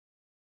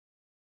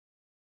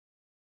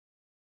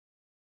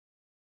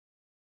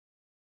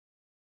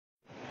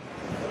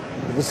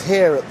It was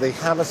here at the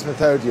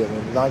Hammersmith Odeon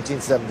in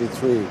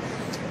 1973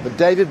 that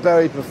David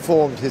Bowie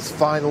performed his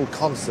final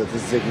concert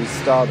as Ziggy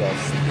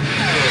Stardust.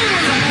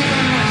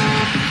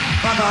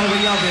 Bye-bye,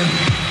 we love him.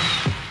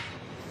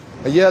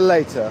 A year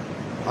later,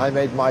 I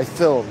made my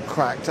film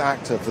Cracked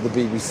Actor for the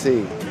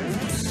BBC.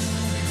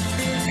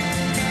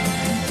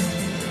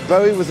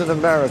 Bowie was in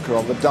America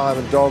on the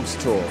Diamond Dogs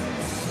tour.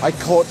 I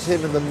caught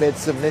him in the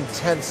midst of an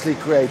intensely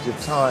creative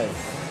time,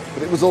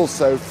 but it was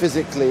also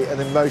physically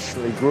and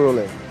emotionally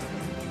grueling.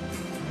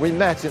 We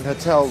met in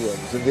hotel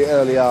rooms in the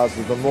early hours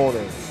of the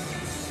morning.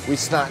 We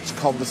snatched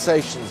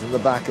conversations in the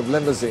back of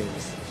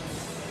limousines.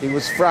 He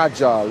was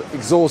fragile,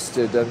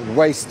 exhausted and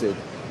wasted,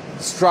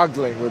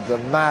 struggling with the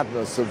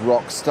madness of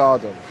rock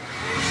stardom.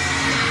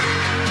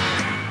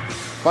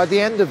 By the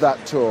end of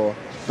that tour,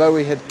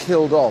 Bowie had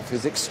killed off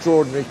his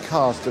extraordinary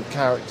cast of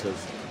characters,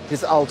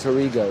 his alter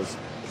egos,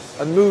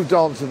 and moved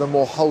on to the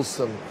more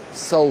wholesome,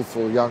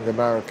 soulful young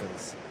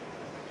Americans.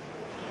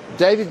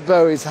 David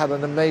Bowie's had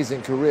an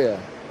amazing career,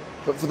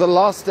 but for the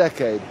last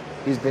decade,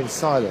 he's been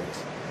silent,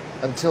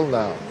 until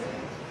now.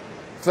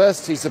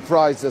 First, he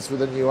surprised us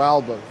with a new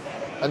album,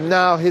 and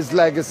now his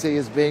legacy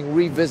is being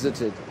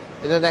revisited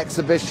in an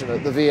exhibition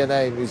at the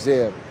V&A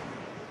Museum.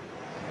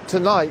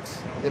 Tonight,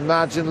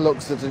 Imagine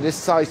looks at a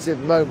decisive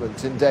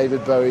moment in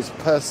David Bowie's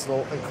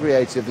personal and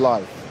creative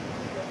life.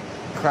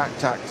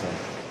 Cracked Actor.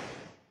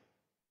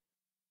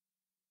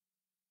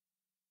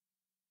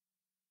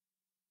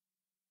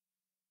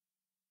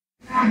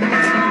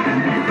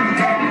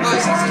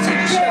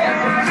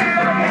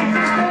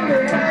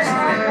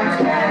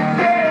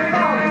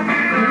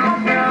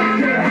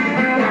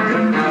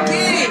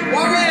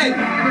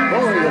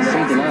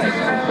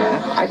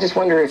 I just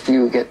wonder if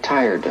you get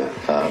tired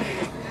of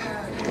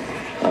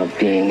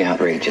being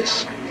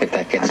outrageous. If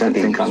that gets I don't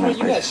think I'm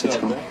outrageous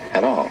at all.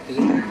 At all?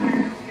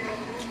 Mm-hmm.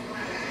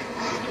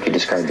 If you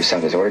describe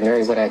yourself as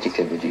ordinary, what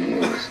adjective would you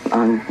use?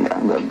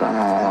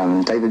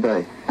 David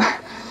Bowie.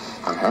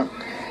 Uh-huh.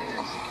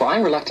 Well,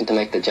 I'm reluctant to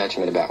make the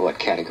judgment about what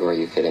category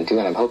you fit into,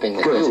 and I'm hoping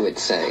that you would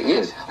say,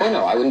 yes. Oh,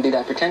 no, I wouldn't be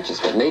that pretentious,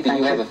 but maybe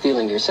you have a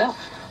feeling yourself.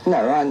 No,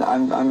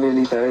 I'm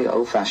really very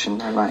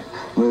old-fashioned. I like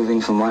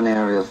moving from one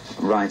area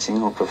of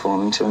writing or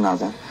performing to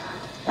another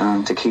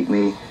to keep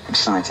me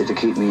excited, to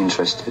keep me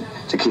interested,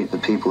 to keep the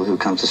people who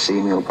come to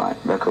see me or buy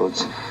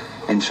records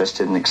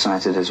interested and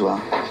excited as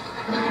well.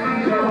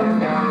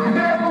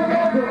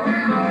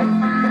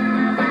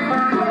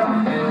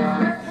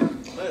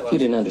 You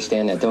didn't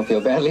understand that. Don't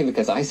feel badly,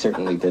 because I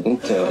certainly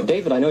didn't.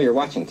 David, I know you're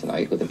watching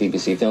tonight with the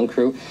BBC film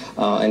crew,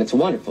 and it's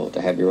wonderful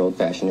to have your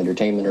old-fashioned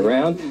entertainment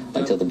around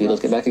until the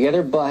Beatles get back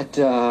together, but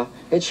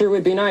it sure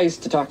would be nice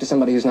to talk to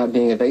somebody who's not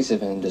being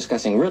evasive and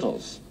discussing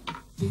riddles.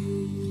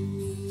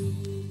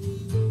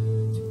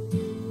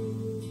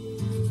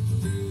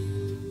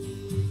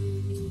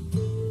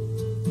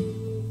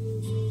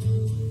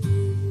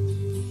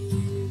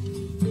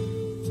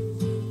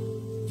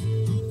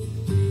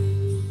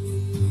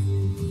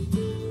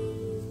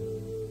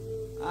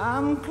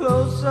 I'm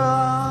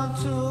closer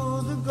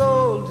to the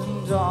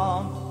golden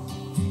dawn,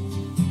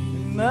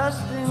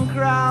 immersed in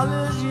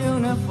Crowler's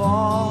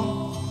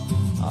uniform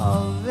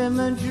of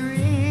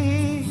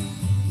imagery.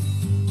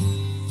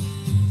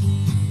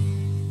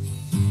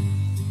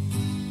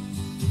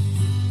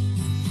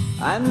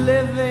 I'm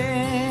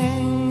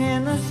living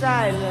in a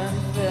silent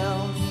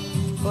film,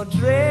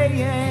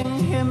 portraying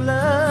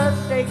Himmler's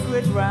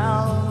sacred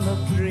realm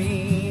of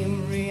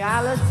dream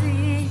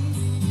reality.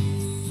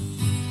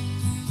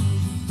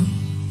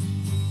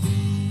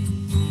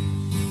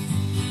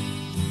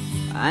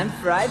 I'm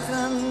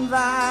frightened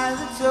by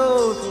the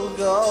total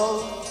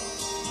goal,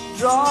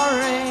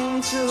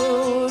 drawing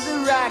to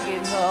the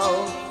ragged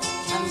hole,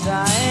 and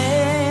I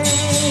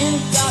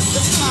ain't got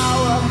the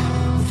power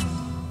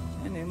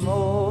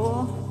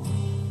anymore.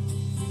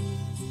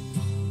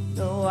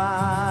 No,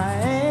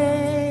 I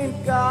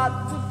ain't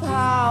got the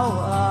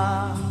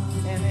power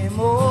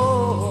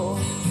anymore.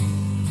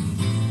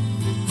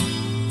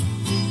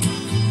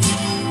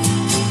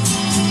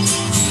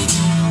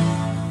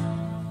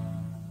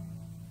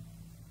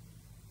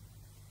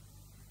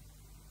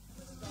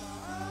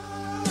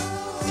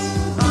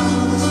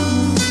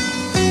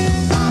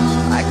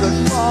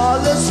 Fall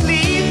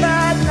asleep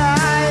at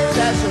night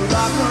as a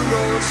rock and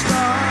roll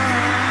star.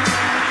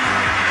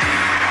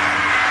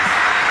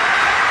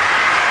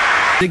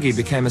 Ziggy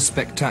became a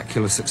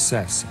spectacular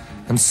success,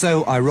 and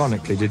so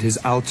ironically did his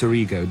alter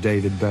ego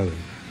David Bowie.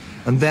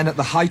 And then at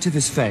the height of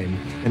his fame,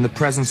 in the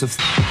presence of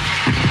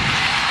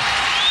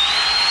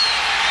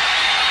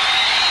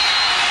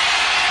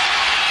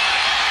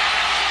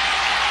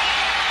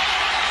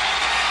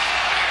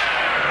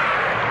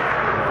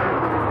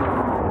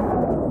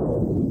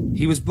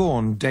He was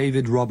born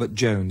David Robert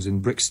Jones in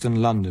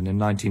Brixton, London in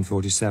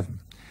 1947.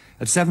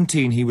 At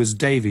 17 he was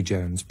Davy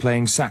Jones,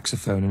 playing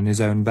saxophone in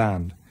his own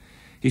band.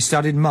 He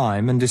studied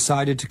mime and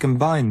decided to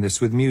combine this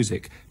with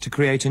music to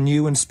create a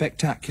new and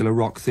spectacular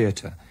rock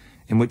theatre,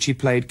 in which he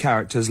played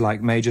characters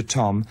like Major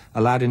Tom,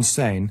 Aladdin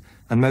Sane,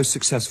 and most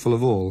successful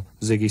of all,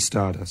 Ziggy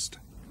Stardust.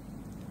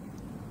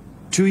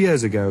 2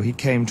 years ago, he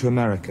came to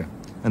America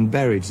and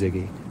buried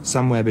Ziggy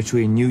somewhere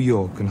between New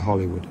York and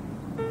Hollywood.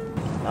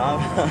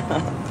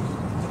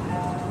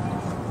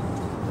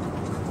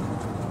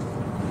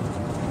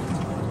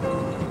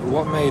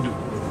 What made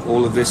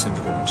all of this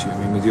important to you? I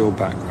mean, with your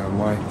background,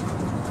 why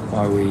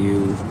were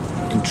you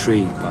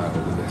intrigued by all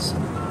of this?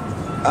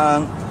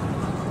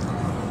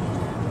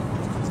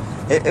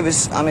 It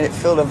was, I mean, it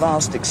filled a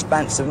vast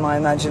expanse of my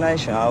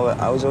imagination.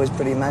 I was always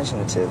pretty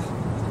imaginative.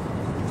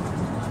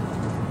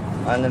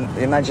 And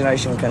the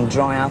imagination can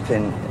dry up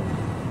in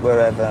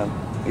wherever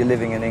you're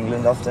living in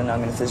England often. I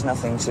mean, if there's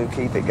nothing to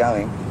keep it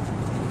going.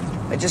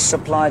 It just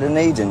supplied a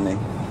need in me.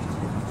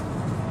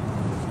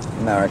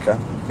 America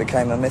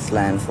became a myth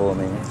land for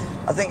me.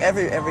 I think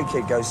every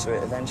kid goes through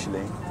it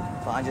eventually,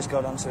 but I just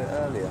got onto it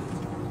earlier.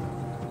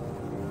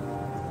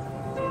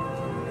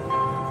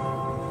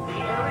 The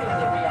area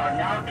that we are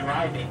now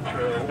driving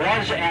through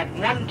was at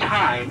one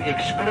time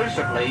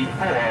exclusively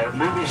for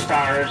movie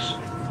stars,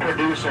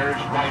 producers,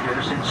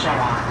 writers, and so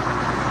on.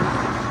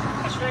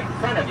 Straight in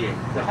front of you,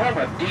 the home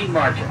of Dean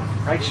Martin,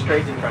 right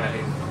straight in front of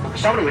you.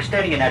 Somebody was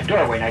standing in that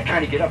doorway, and I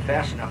tried to get up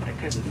fast enough, and I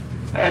couldn't.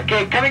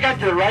 Okay, coming up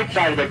to the right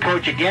side of the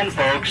coach again,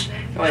 folks,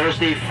 was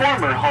the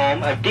former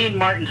home of Dean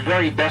Martin's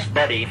very best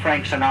buddy,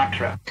 Frank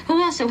Sinatra.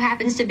 Who also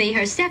happens to be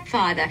her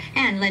stepfather,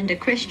 and Linda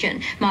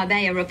Christian.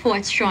 Marbella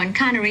reports Sean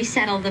Connery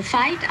settled the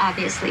fight.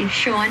 Obviously,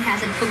 Sean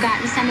hasn't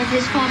forgotten some of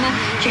his former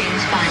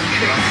James Bond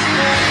tricks.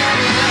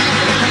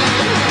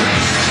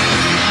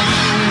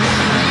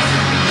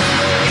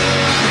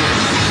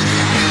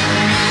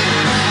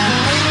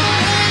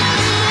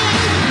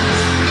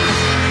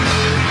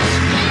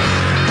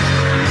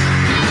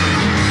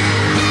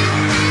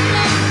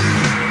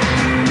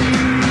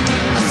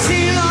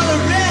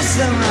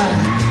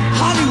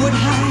 Hollywood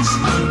house,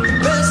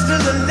 best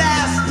of the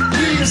last,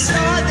 the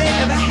star they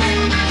ever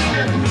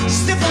had.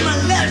 Stiff on a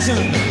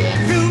legend,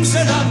 film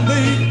set up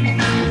me.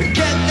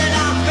 Get that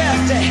I'm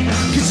 50,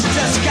 'cause you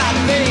just got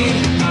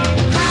me.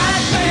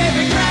 Hide,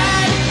 baby,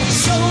 cry,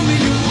 show me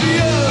you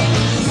feel.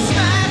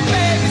 Smile,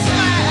 baby,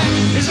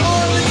 smile, is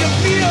all that you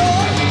feel.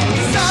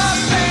 Stop,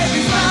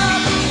 baby, stop,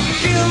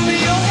 give me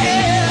your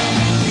hair.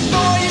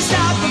 Before you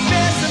stop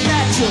professing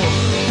that you're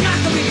not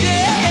gonna be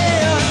dead.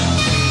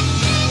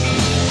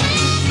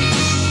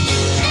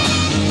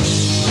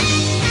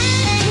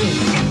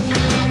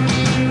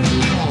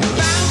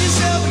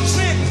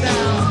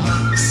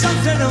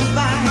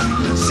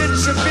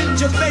 Since you've been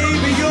your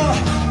baby, you're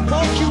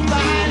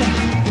occupied.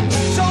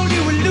 Sold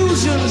you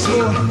illusions,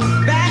 you're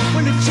back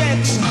when the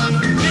checks.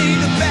 Need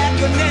a back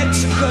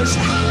connection, 'cause I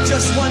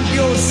just want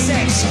your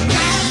sex.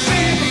 Cry,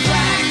 baby,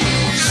 cry,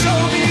 show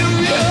me the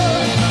real.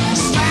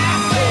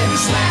 Smile, baby,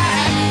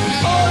 smile,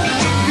 all that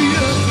you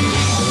feel.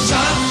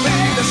 Son,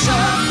 baby,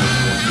 son,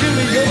 give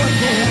me your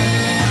hand.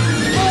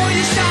 Before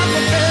you stop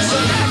the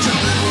person that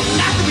you're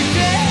not to be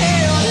dead.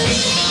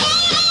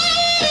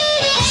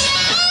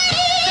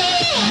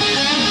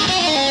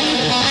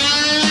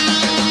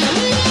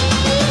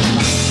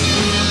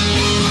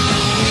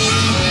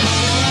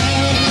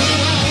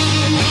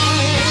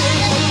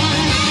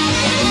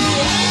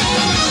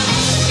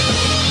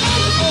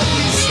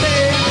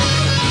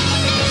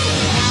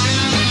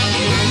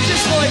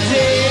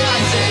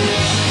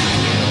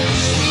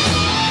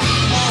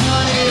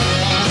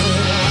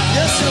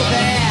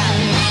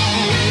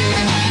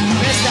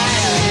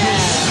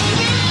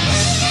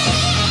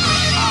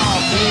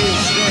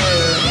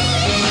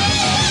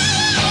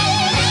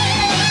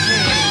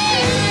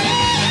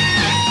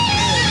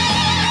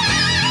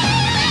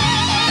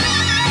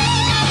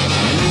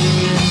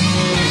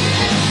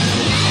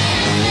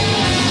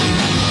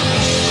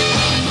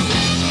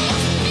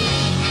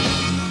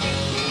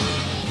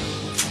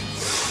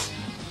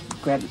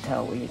 Grab the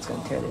towel where it's going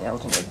to tear the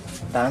alternate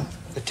down.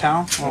 The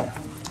towel? Yeah.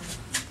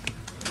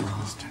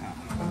 This towel.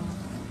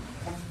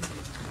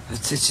 A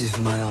tissue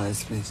for my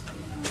eyes, please. Can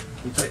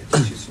you take the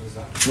tissues from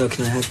that? No,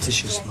 can I have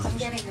tissues, please? I'm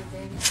getting them,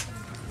 David.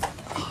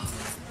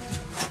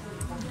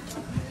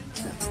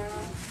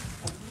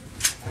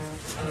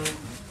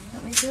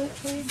 Let me do it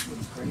for you.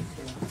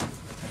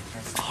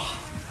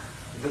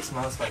 It looks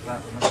nice like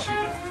that.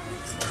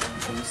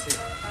 Can you see?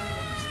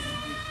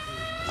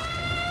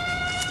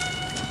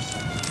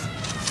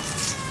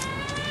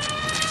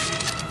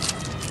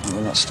 Oh,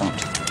 we're not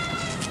stopped.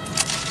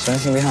 Is there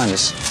anything behind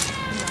us?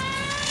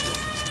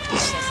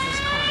 Yes, this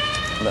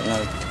car. But no.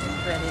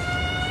 Ready.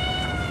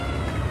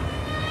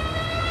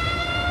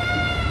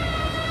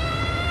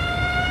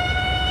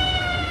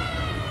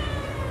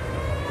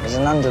 There's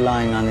an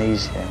underlying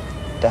unease here,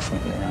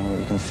 definitely. I mean,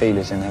 you can feel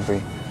it in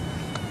every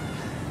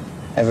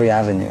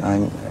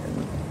avenue.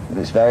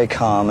 It's very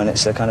calm, and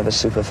it's a kind of a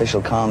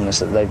superficial calmness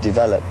that they've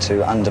developed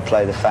to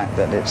underplay the fact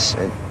that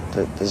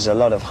that there's a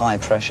lot of high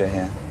pressure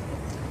here,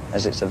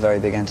 as it's a very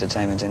big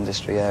entertainment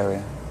industry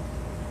area.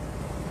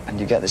 And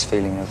you get this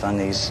feeling of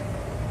unease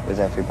with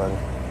everybody.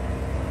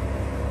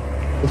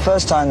 The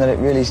first time that it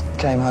really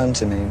came home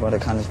to me, what a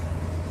kind of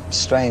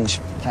strange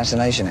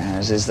fascination it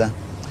has, is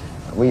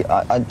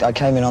I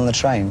came in on the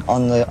train,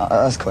 on the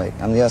earthquake,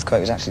 and the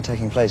earthquake was actually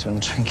taking place when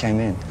the train came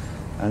in.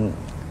 And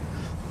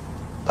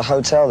the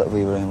hotel that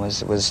we were in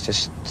was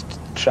just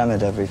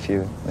tremored every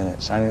few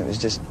minutes. I mean, it was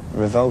just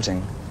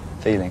revolting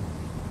feeling.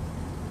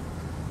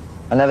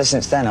 And ever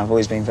since then, I've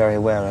always been very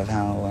aware of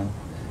how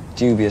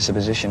dubious a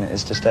position it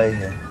is to stay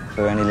here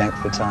for any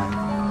length of time.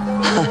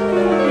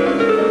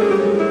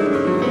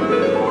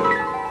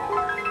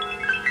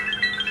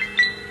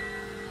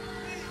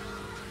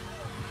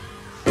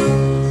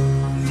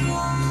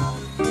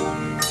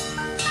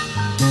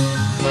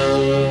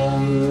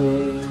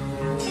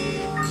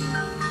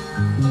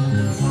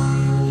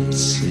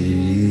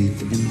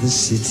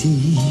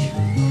 City,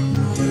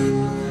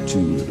 to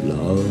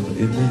love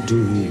in the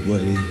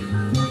doorway,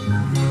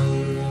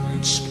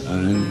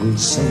 strangled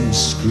some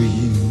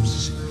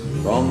screams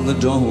from the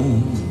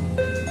dome.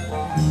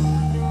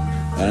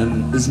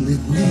 And isn't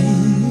it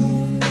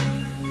me,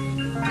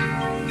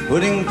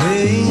 putting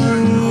pain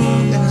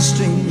in a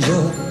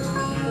stranger,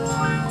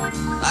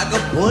 like a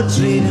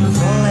portrait in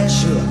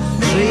flesh or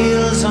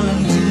trails on a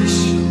leash?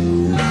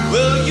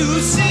 Will you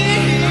see?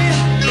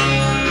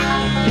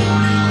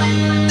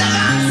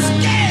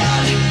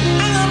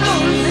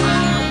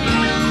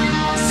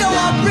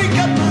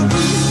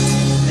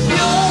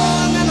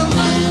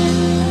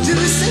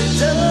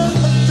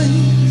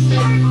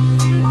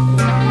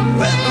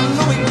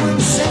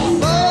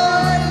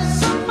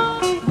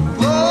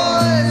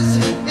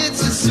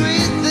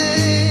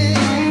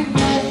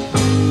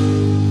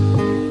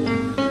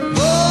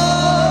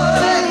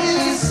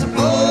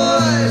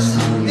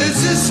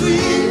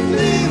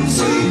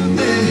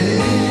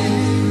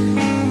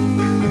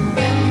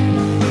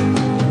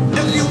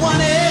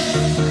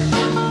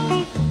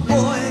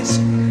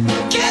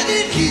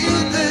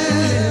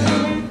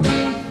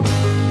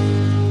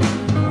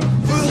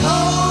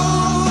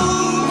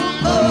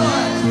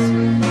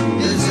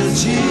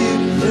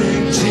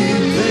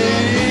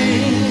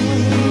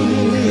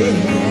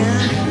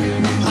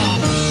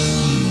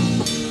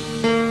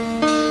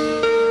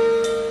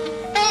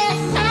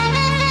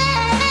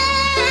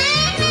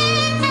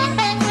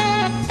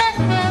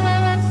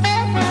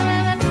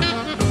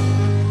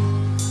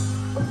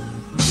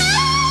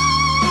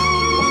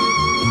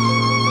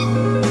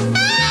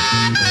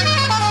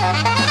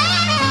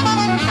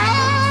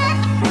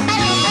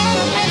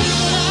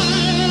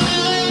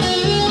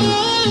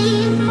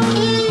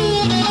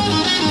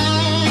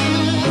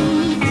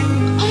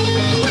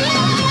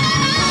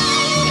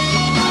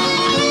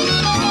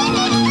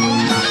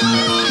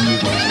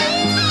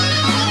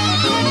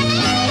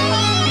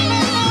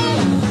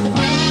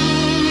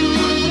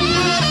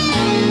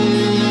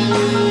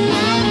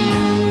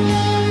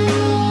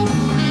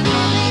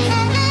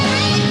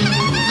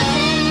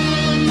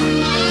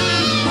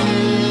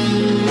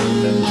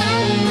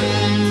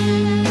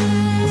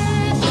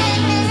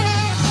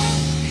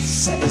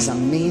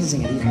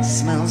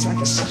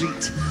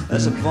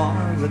 There's a bar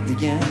at the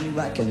end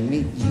where I can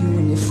meet you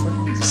and your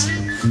friends.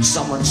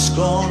 Someone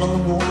scrawled on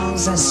the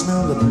walls, I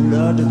smell the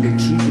blood of the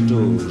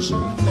troubadours.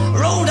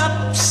 Rolled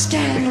up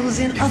scandals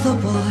in other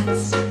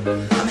bars.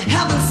 I'm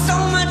having so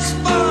much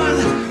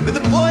fun with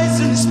the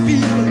poisonous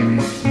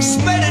people,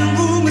 spreading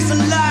rumors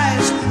and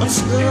lies on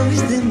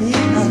stories they made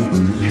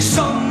up.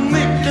 Some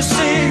make you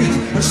sing,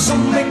 and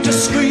some make you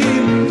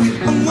scream,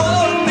 and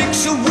one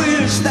makes you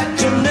wish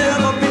that you've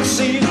never been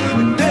seen.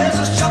 There's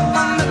a shop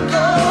on the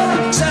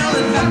corner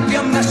selling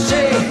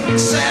papier-mâché,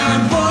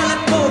 selling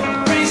bulletproof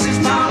braces,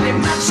 Molly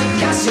matching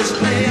Cassius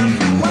playing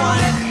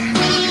wanted.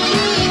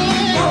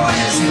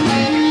 Boys,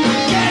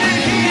 get in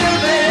here,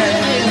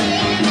 baby.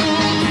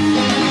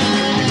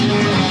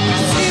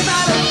 See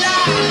by the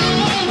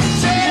light,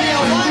 say they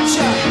want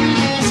you.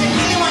 Say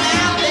anyone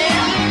out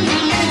there,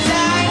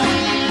 anytime.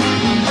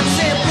 And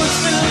say it puts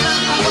me in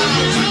my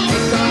wires.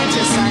 Take on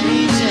just I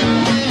need you.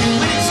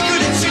 When it's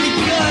good, it's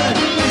really good.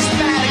 When it's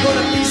bad, I go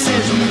to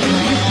pieces.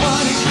 You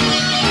party.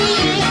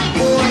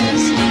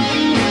 Boys,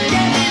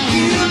 get in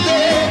here,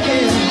 baby.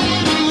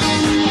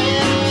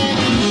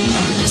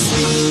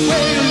 Sweet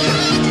way to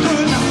look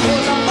good, now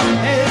hold up my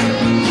head.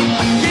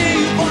 I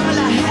gave all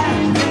I had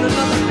in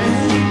another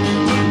man.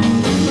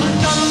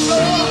 Another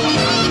floor,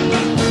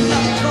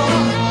 another door.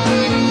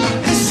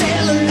 They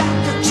sail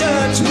like a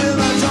church with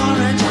a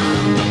orange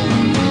eye.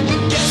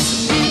 Guess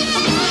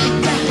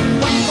that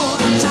one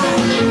more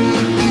time.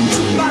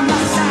 Two by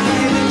my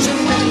side and two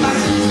by my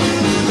side.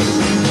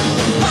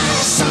 Buy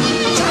some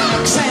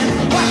drugs and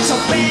watch a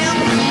band.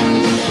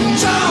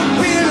 Jump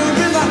in a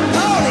river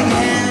holding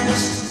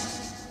hands.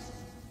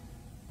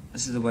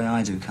 This is the way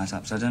I do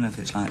cut-ups. I don't know if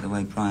it's like the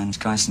way Brian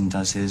Geisen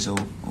does his or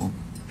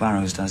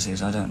Burroughs does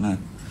his. I don't know.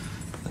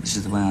 But this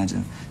is the way I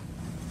do.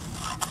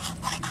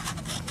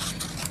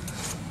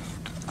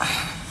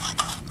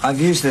 I've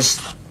used this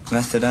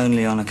method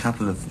only on a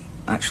couple of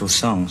actual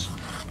songs.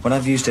 What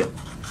I've used it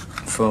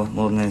for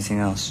more than anything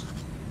else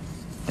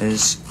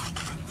is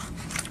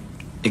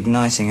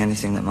igniting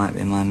anything that might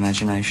be in my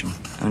imagination.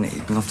 I mean,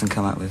 you can often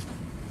come up with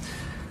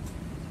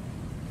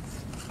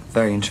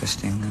very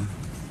interesting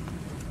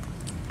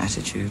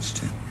attitudes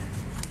to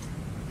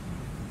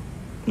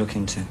look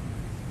into.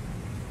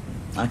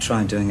 I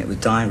tried doing it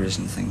with diaries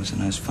and things,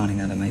 and I was finding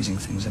out amazing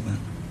things about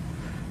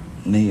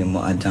me and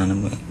what I'd done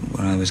and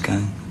where I was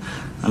going.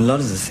 And a lot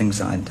of the things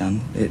that I'd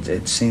done,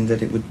 it seemed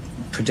that it would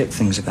predict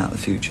things about the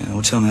future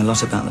or tell me a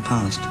lot about the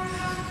past.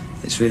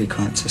 It's really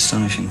quite an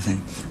astonishing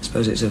thing. I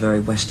suppose it's a very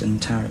Western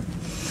tarot.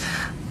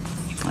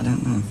 I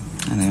don't know.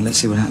 Anyway, let's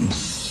see what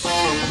happens.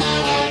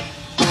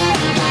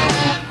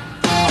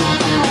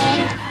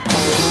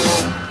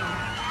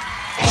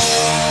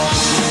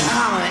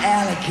 I'm an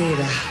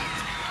alligator.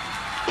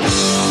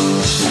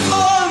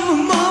 Oh,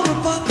 mama,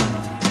 papa,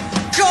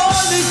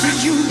 calling for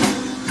you.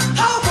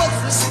 How was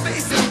the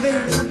space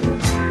available?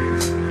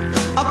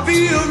 I'll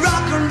be a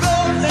rock and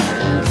rollin'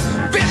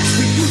 bitch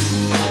for you.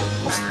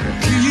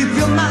 Keep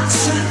your mouth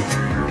shut.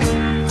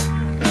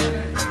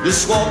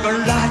 Just walking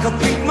like a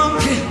big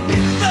monkey.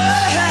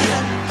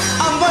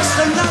 I must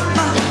have knocked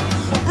my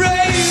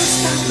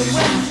brains out the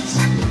west.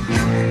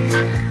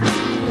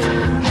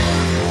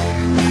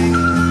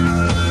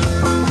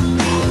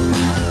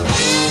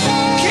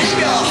 Keep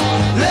your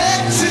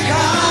electric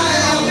eye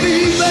on me,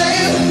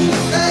 baby,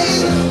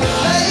 baby,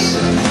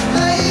 baby,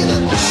 baby.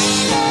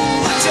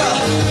 Put your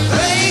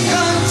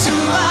bacon to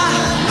my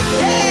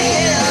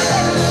head.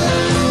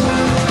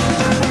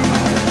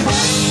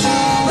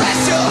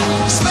 Rest your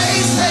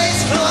space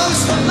stays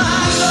close for my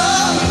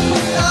love,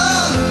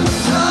 love,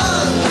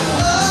 love,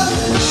 love.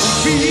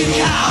 Freak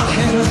out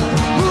and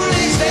who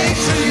these days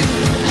to you?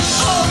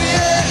 Oh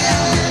yeah.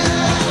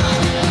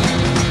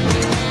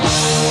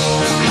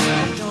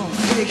 Don't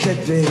fake it,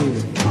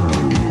 baby.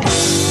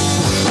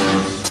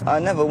 I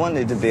never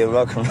wanted to be a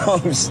rock and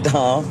roll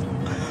star.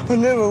 I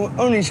never,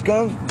 honest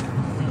God,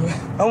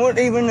 I wasn't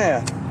even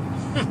there.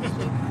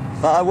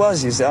 But I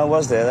was, you see, I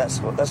was there. That's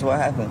what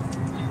happened.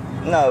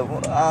 No,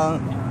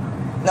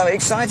 no, it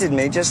excited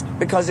me just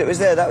because it was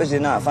there. That was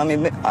enough. I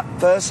mean,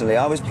 personally,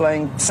 I was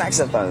playing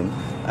saxophone,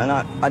 and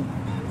I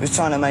was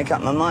trying to make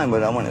up my mind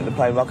whether I wanted to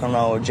play rock and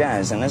roll or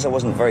jazz. And as I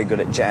wasn't very good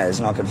at jazz,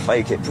 and I could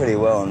fake it pretty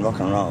well in rock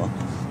and roll,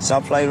 so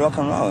I played rock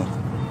and roll.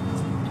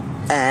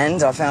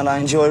 And I found I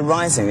enjoyed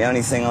writing. The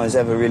only thing I was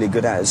ever really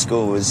good at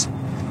school was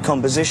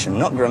composition,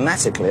 not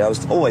grammatically. I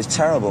was always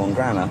terrible on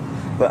grammar,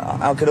 but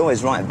I could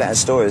always write better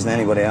stories than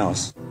anybody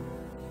else.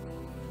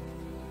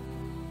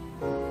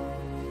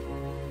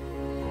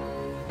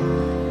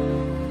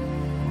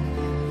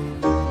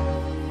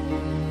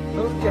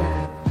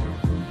 Okay.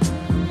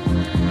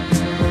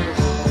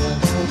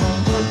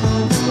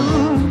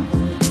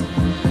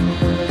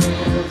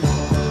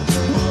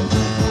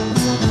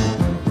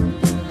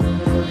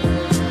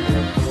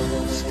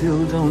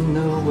 Still don't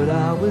know what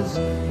I was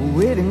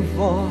waiting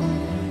for,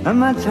 and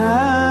my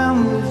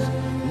time was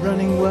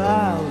running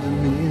wild, a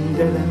million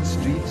dead-end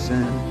streets,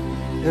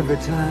 and every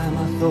time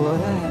I thought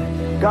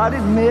I got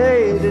it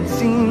made, it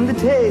seemed the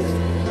taste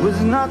was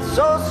not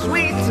so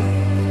sweet.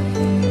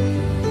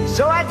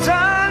 So I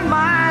turned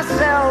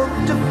myself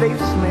to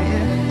face me,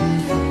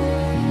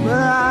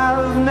 but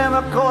I've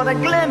never caught a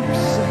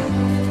glimpse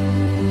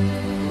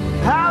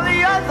how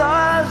the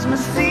others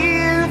must see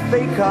the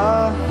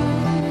faker.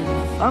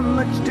 I'm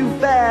much too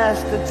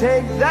fast to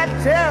take that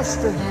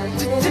test.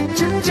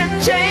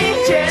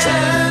 Changes.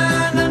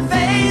 Turn and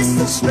face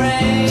the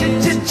strain.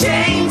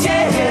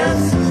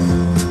 Changes.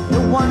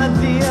 Don't wanna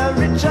be a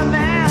richer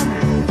man.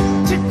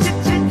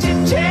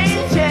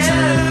 Changes.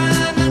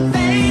 Turn and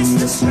face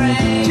the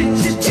strain.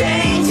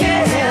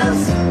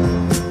 Changes.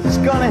 It's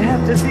gonna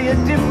have to be a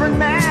different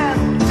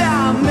man.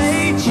 Time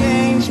may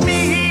change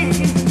me,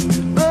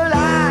 but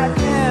I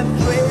can't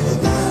trace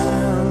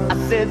time. I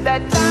said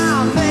that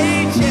time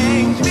may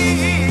change me,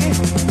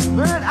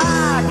 but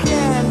I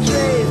can't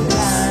trace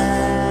time.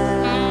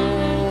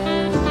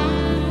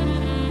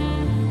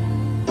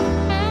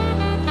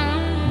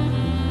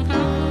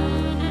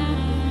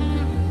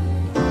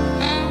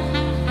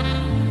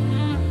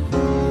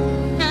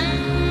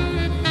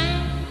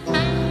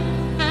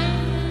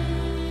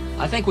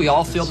 I think we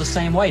all feel the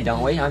same way,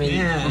 don't we? I mean,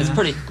 yeah. It's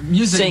pretty...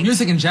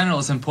 Music in general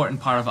is an important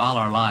part of all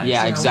our lives.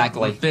 Yeah,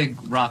 exactly. We're big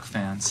rock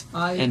fans.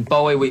 And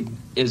Bowie we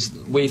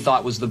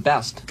thought was the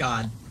best.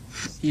 God.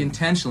 He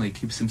intentionally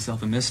keeps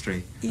himself a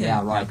mystery.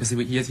 Yeah, right. Because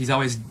he's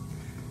always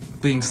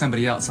being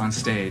somebody else on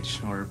stage,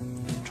 or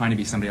trying to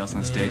be somebody else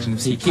on stage. And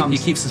he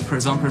keeps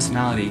his own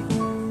personality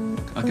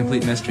a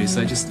complete mystery,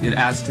 so it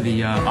adds to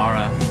the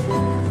aura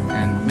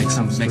and makes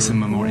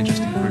him a more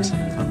interesting person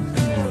in public.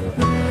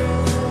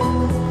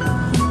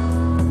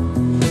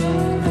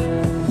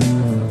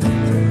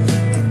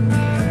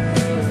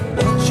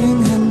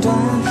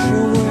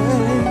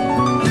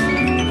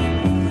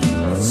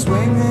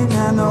 Swinging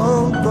an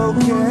old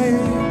bouquet,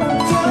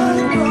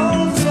 turning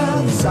rolls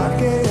and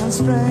sake and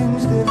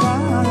strange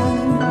divine.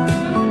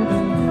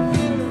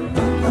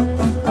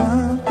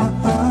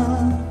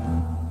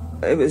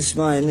 It was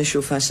my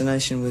initial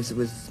fascination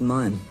with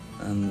mime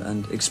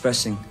and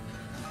expressing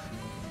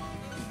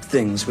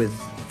things with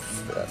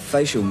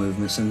facial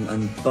movements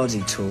and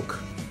body talk.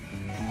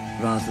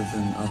 rather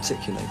than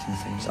articulating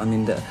things. I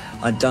mean,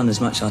 I'd done as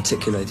much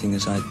articulating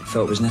as I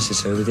felt was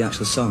necessary with the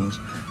actual songs,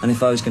 and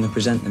if I was going to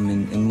present them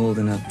in more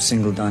than a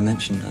single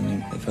dimension, I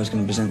mean, if I was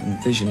going to present them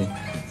visually,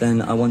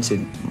 then I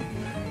wanted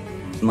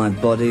my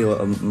body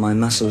or my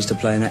muscles to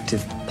play an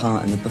active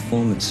part in the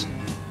performance.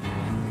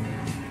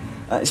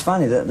 It's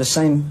funny that the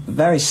same,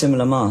 very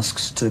similar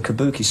masks to the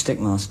kabuki stick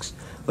masks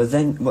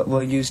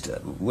were used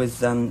with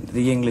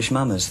the English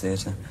Mummers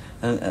Theatre.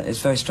 And it's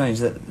very strange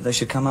that they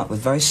should come up with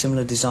very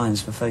similar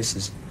designs for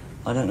faces.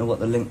 I don't know what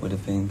the link would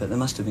have been, but there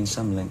must have been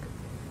some link.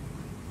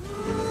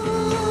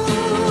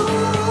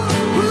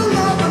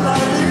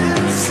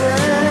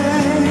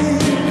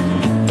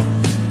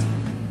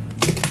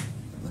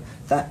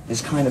 That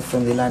is kind of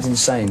from the Aladdin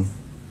Sane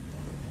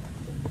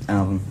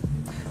album.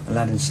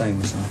 Aladdin Sane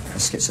was a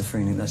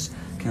schizophrenic. That's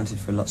accounted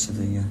for lots of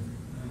the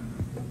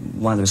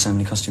why there were so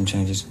many costume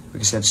changes,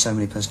 because he had so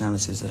many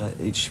personalities that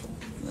each,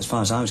 as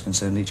far as I was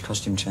concerned, each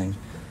costume change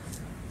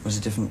was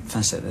a different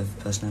facet of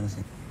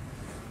personality.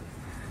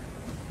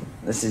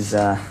 This is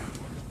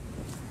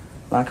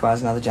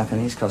likewise another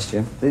Japanese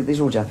costume. These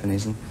are all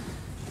Japanese, and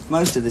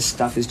most of this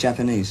stuff is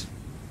Japanese.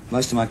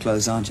 Most of my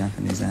clothes are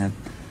Japanese.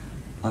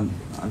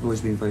 I've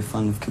always been very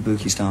fond of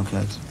kabuki-style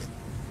clothes.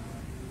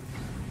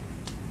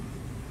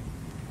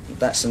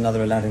 That's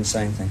another Aladdin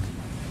Sane thing.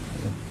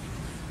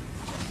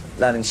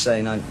 Aladdin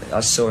Sane, I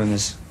saw him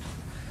as...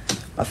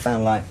 I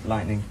found a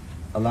lightning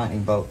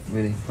bolt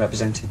really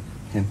represented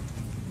him.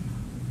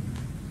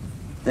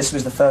 This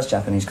was the first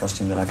Japanese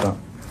costume that I got,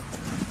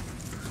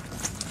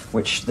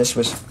 which this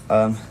was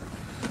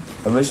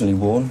originally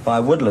worn by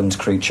a woodland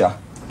creature,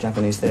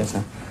 Japanese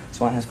theatre. That's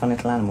why it has funny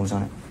little animals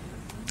on it.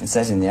 It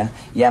says in there,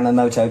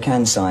 Yamamoto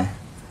Kansai.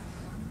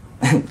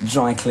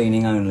 Dry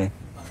cleaning only.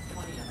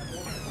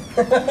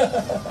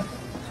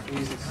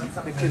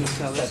 I couldn't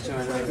tell this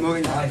joint.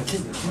 Morgan,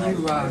 can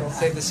you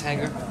save this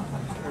hanger?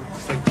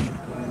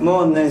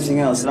 More than anything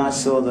else, I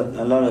saw that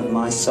a lot of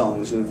my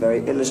songs were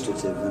very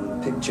illustrative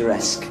and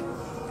picturesque.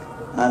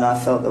 And I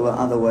felt there were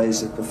other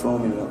ways of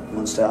performing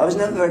on stage. I was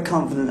never very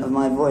confident of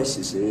my voice,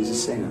 you see, as a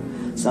singer.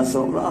 So I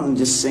thought, rather than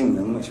just sing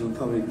them, which would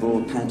probably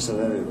bore pants off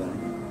everybody,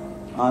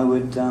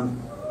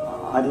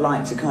 I'd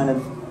like to kind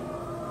of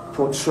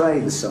portray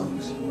the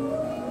songs,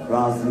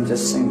 rather than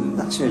just sing them.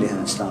 That's really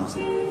how it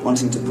started,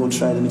 wanting to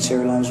portray the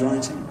material I was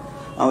writing.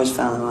 I always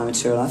found that my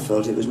material, I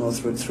felt it was more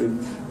through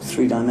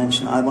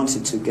three-dimension. I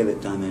wanted to give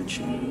it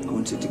dimension. I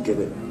wanted to give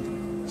it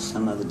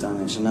some other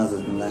dimension other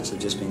than that of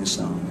just being a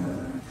song.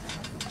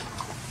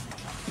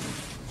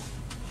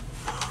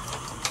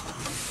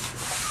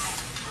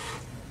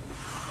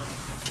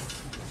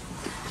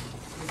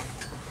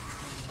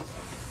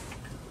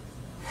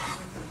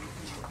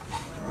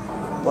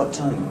 What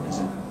time is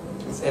it?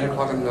 It's 8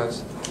 o'clock in the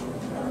nose.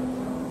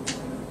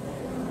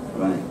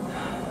 Right.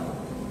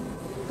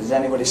 Does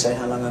anybody say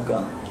how long I've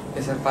got?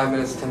 They said 5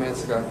 minutes, 10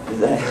 minutes ago. Did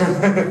they?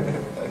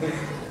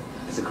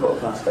 It's a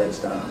 8:15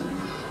 start.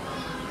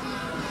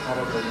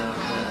 Probably not.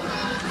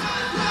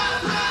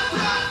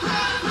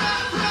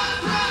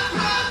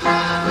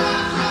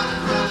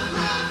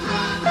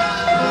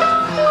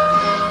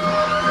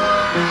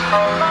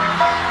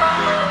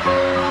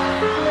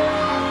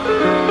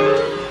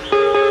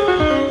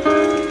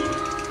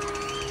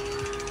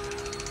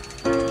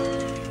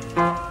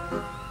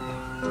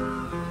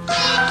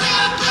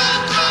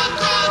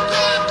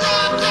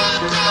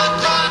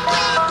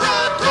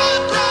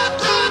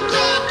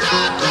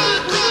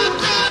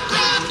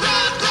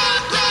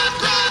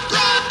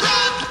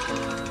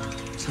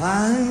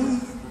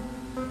 Time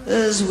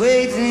is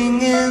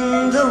waiting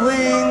in the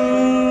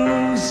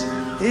wings.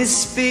 He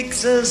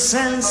speaks of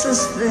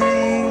senseless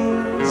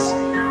things.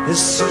 His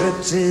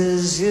script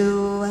is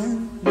you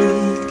and me.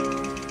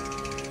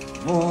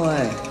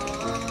 Boy,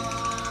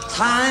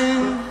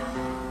 time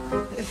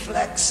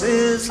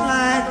flexes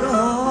like a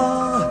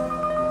whore,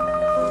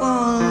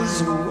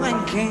 falls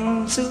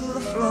wanking to the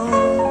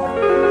floor.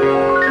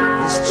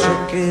 His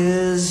trick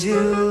is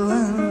you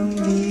and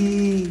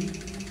me.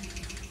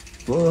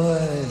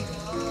 Boy,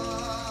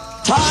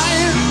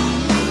 time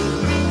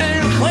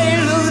and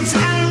quaaludes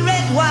and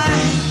red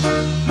wine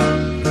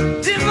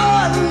do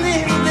more than me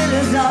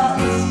bitter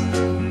dogs.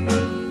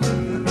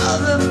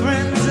 Other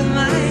friends of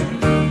mine,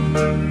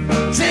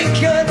 take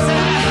your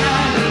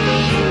time.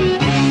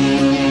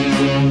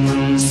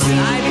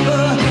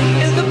 Sniper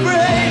in the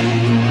brain,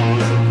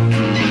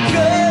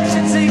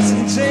 regurgitates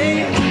and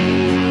take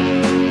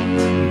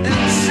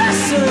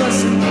incessant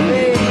and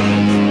pain.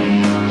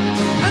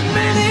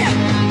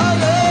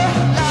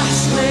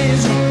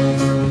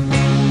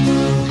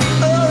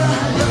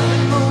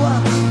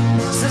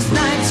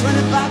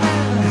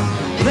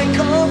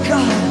 Oh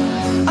God,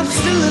 I'm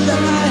still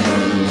alive.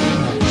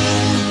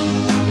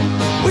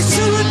 We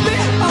should be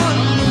on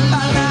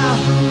by now.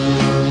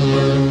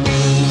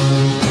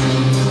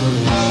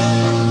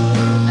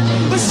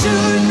 We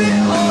should be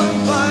on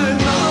by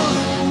now.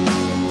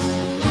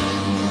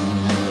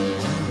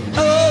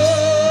 Oh,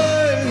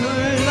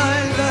 Lord,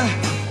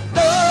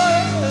 Lord,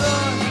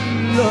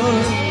 Lord,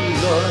 Lord,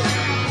 Lord,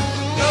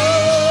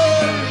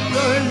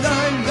 Lord.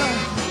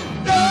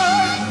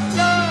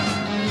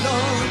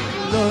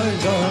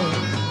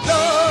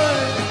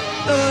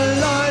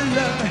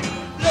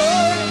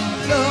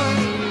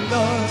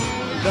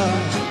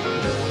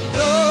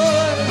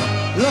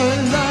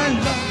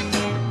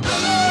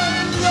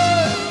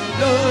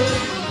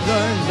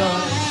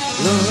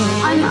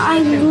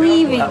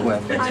 That way.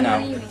 No.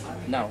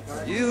 No.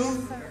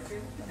 You,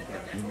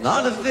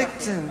 not a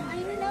victim.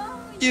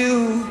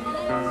 You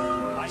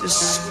just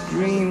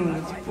scream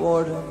with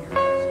boredom.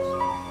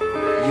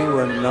 You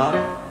are not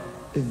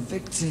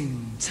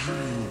evicting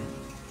time.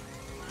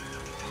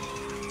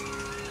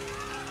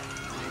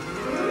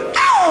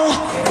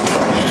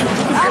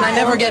 And I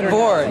never get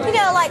bored. You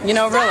know, like really,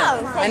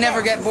 stones, I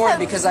never get bored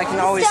because I can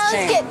always stones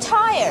change. Get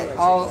tired.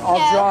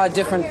 I'll draw a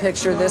different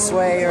picture this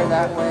way or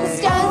that way.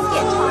 Stones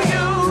get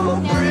tired.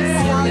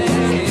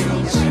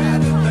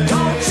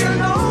 Don't you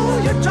know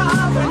you're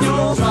driving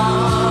your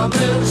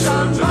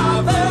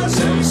drivers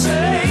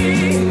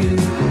insane?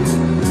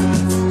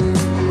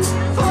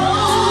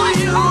 For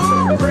you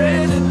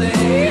pretty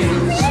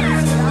things.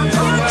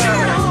 Don't you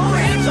know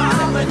you're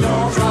driving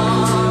your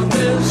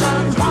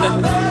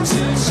drivers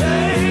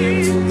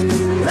insane?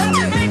 Let's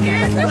make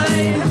it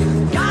plain.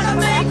 Gotta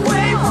make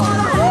way for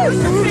the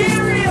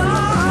superior.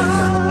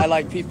 I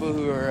like people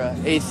who are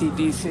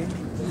AC/DC.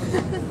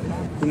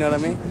 You know what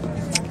I mean?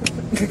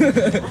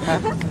 Huh?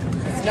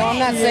 No, I'm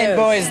not saying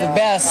Bowie's the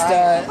best.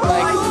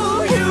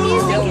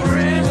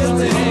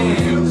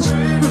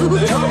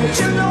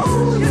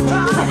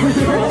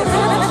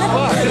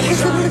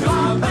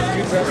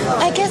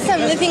 I guess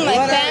I'm living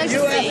my fantasy.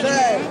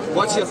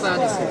 What's your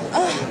fantasy?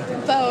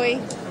 Bowie.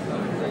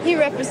 He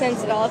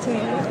represents it all to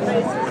me.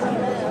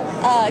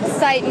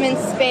 Excitement,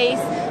 space.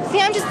 See,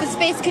 I'm just the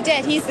space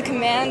cadet. He's the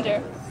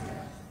commander.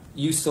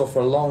 You saw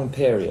for a long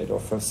period, or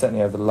for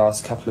certainly over the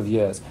last couple of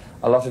years,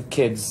 a lot of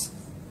kids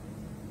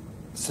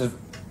sort of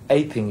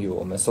aping you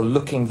almost, or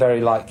looking very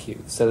like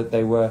you, so that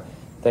they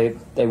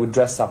would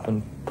dress up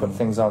and put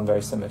things on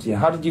very similar to you.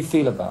 How did you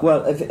feel about it?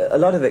 Well, a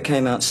lot of it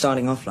came out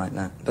starting off like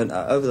that, but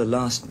over the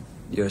last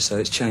year or so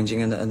it's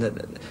changing, and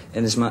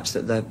in as much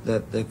that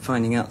they're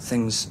finding out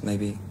things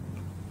maybe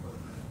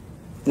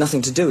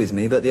nothing to do with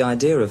me, but the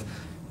idea of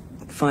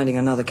finding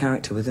another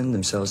character within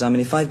themselves. I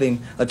mean, if I've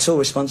been at all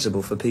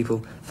responsible for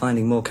people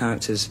finding more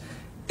characters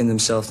in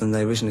themselves than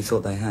they originally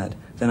thought they had,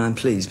 then I'm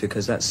pleased,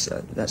 because that's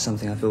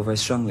something I feel very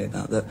strongly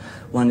about, that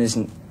one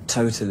isn't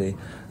totally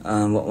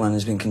what one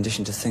has been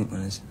conditioned to think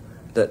one is.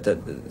 That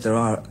there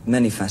are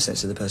many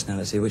facets of the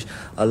personality which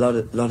a lot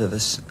of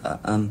us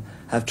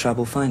have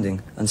trouble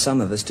finding, and some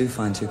of us do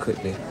find too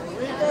quickly.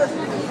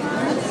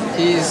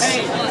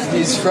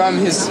 He's from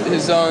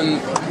his own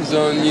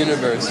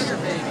universe.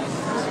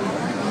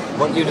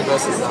 What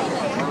universe is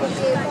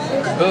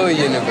that? Bowie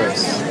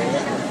universe.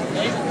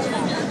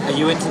 Are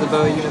you into the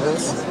Bowie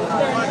universe?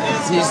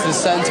 He's the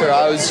center.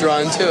 I was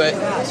drawn to it.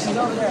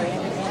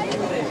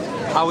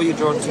 How were you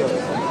drawn to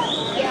it?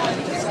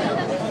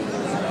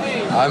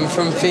 I'm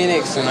from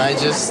Phoenix, and I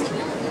just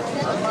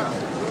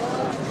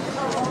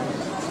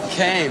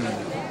came.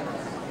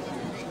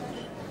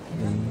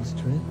 Things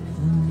drip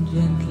them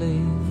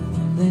gently,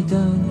 they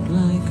don't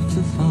like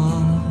to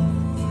fall.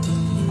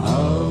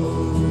 Oh,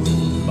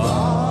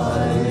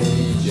 by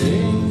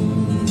jingo.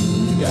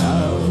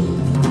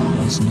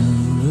 There's no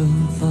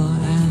room for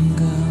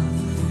anger,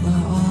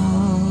 we're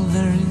all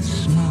very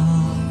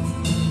small.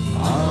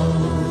 Oh,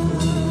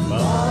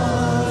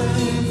 by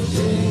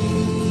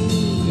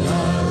jingo.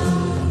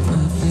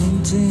 We're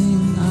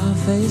painting our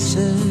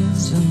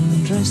faces and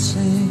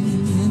dressing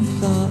in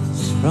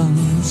thoughts from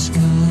the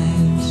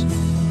skies,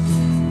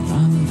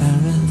 from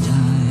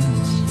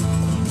paradise.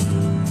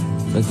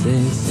 But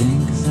they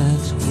think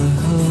that we're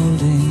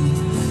holding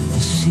a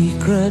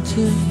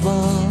secretive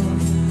ball.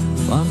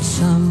 Want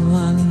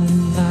someone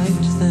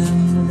invite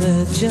them,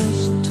 they're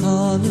just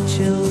taller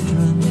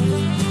children.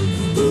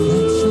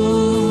 That's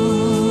all.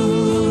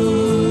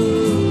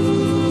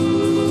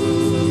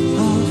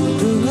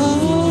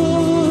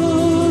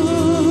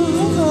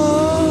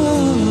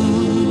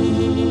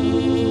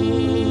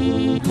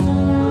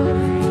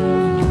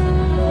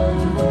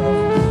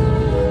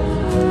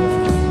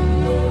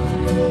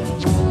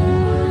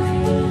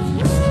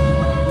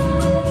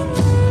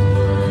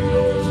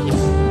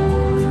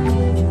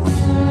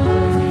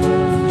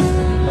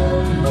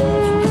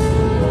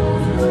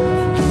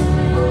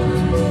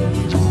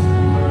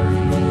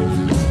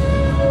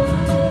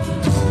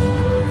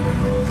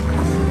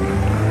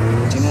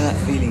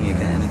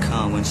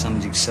 After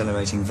somebody's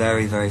accelerating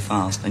very, very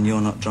fast and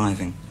you're not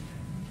driving,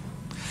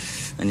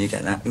 and you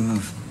get that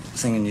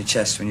thing in your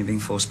chest when you're being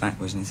forced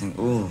backwards, and you think,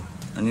 ooh,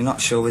 and you're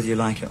not sure whether you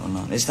like it or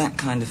not. It's that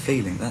kind of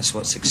feeling. That's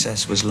what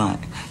success was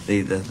like.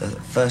 The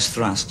first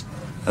thrust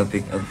of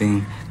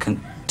being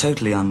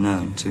totally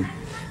unknown to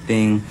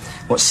being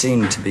what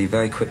seemed to be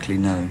very quickly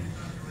known.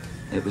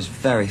 It was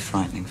very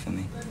frightening for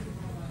me,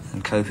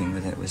 and coping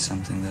with it was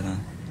something that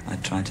I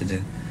tried to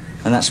do.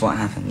 And that's what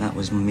happened. That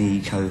was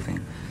me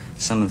coping.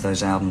 Some of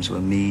those albums were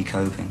me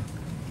coping,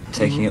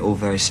 taking it all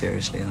very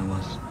seriously, and I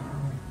was.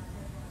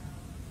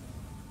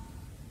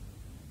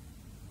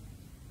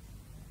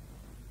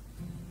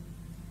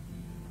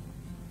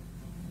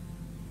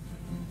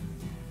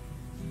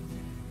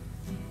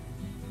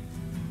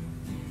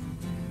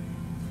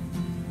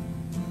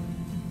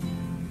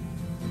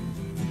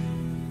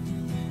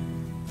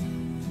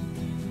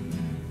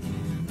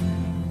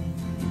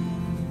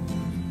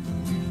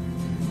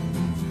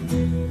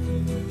 Ground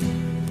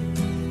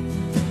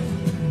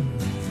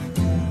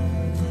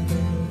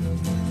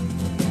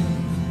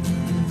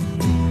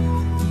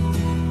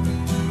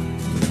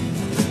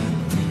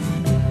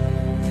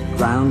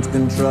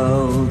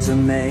control to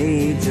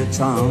Major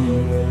Tom.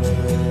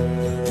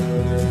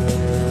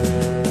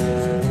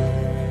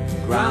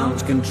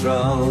 Ground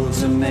control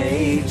to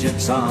Major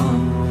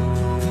Tom.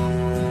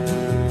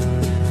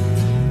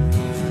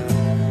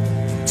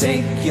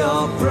 Take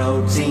your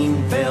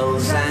protein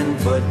pills and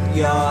put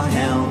your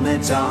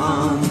helmet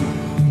on.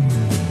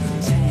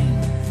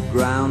 10.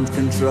 Ground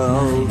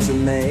control to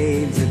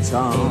Major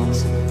Tom.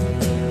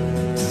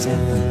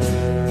 7.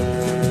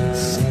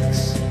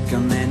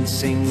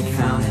 Commencing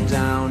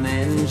countdown,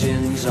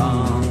 engines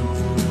on.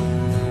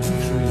 3,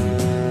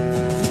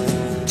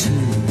 2,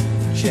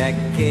 check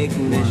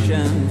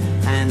ignition,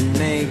 and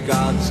may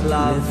God's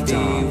love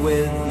be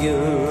with you.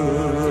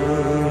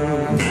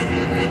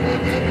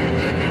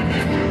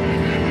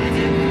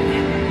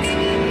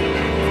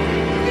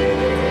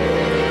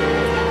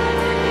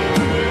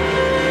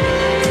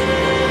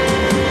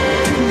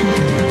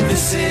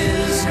 This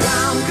is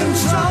ground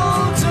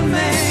control to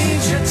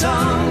Major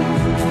Tom.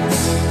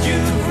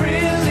 You've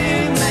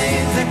really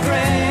made the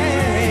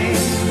grade,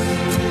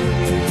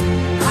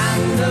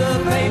 and the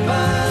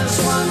papers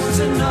want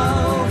to know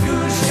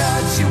whose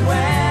shirts you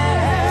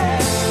wear.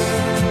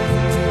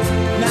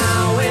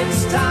 Now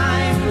it's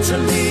time to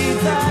leave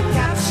the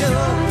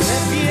capsule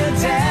if you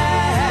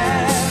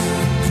dare.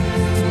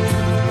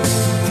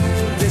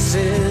 This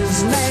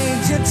is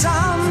Major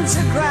Tom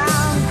to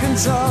ground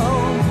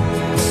control.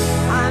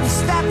 I'm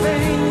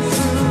stepping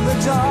through the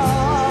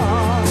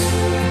door,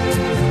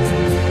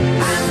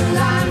 and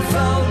I'm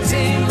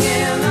floating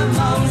in a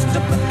most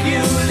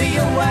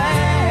peculiar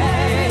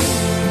way,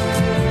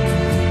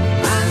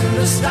 and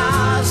the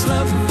stars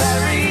look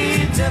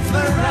very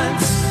different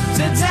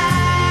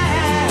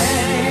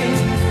today.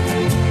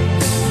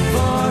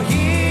 For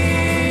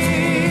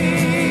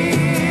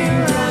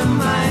here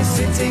am I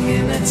sitting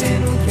in a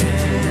tin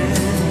can,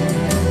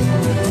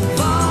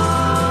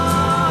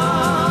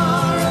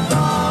 far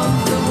above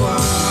the world.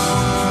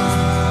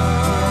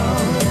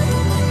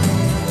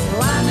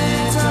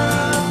 Planet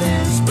Earth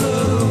is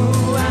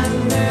blue, and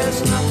there's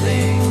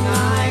nothing I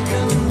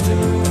can do.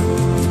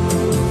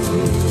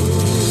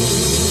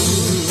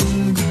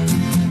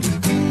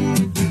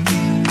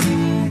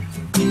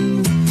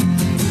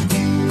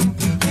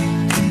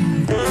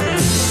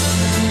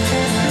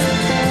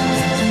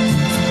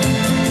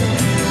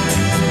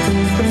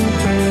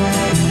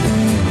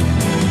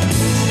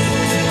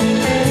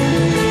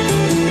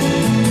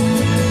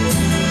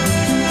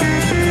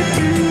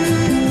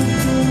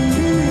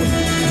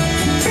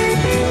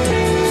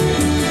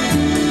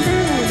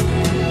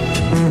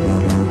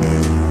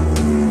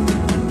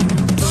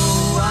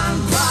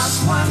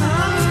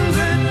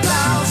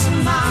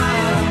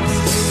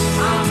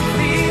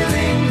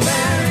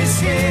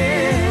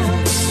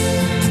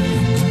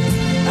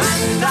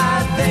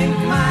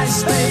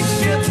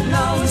 Spaceship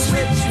knows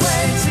which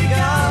way to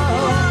go.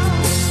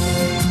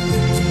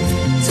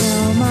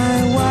 Tell my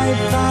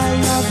wife I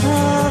love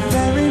her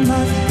very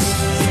much.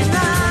 She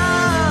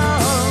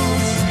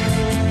knows.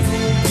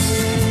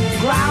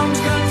 Ground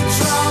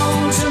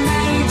control to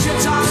Major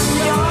Tom.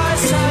 Your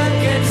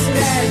circuit's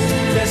dead.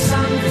 There's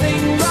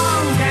something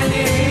wrong. Can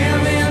you hear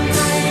me,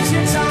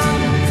 Major Tom?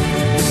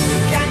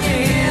 Can you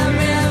hear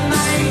me,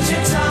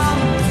 Major Tom?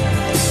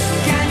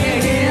 Can you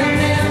hear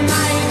me,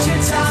 Major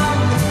Tom?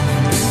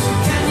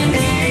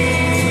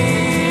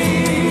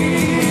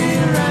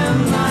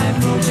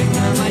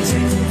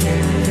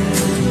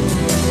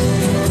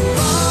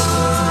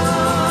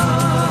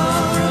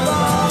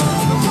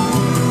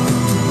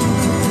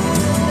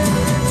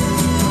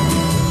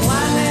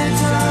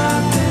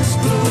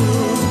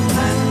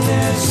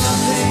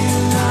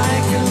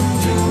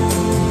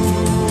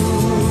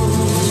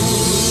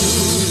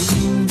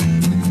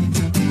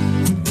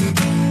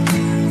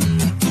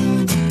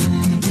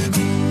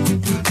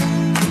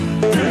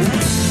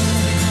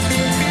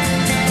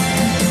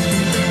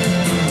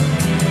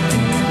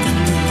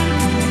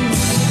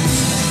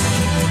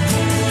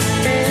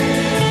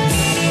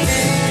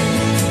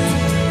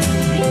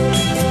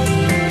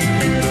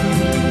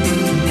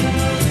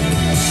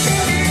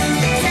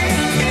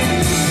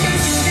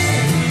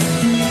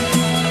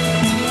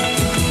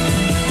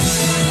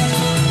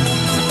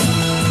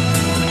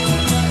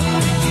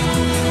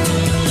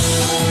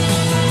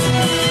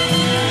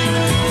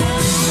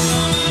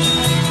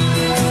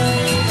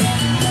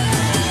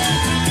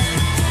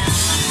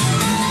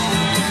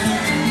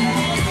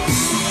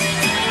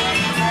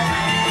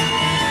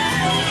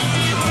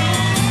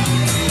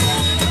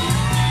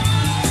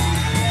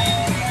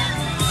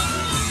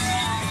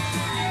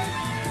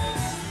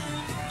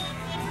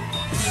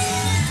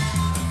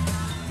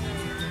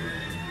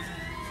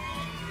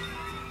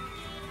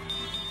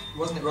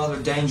 Wasn't it rather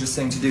a dangerous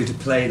thing to do, to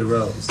play the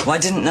roles? Well, I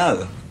didn't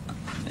know.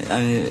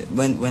 I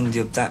mean, when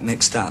you're that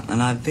mixed up,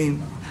 and I've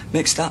been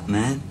mixed up,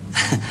 man.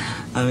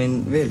 I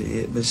mean, really,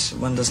 it was,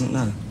 one doesn't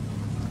know.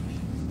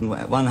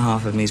 one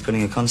half of me is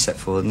putting a concept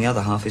forward, and the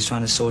other half is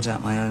trying to sort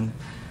out my own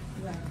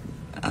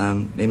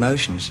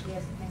emotions.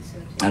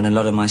 And a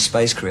lot of my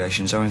space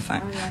creations are, in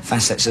fact,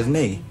 facets of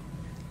me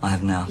I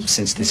have now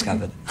since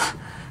discovered.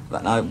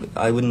 But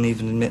I wouldn't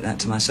even admit that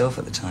to myself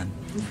at the time.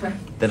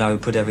 That I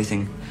would put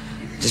everything,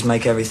 just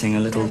make everything a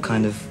little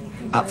kind of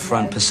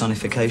upfront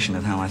personification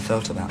of how I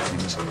felt about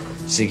things.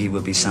 Ziggy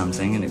would be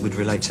something, and it would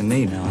relate to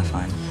me now, I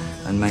find.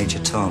 And Major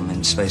Tom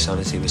in Space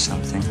Oddity was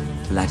something.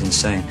 Aladdin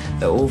Sane.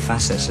 They're all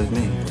facets of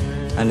me.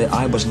 And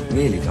I wasn't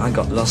really, I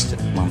got lost at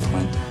one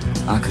point.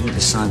 I couldn't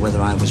decide whether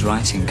I was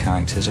writing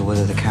characters or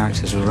whether the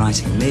characters were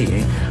writing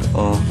me,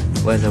 or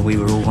whether we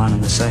were all one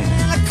and the same.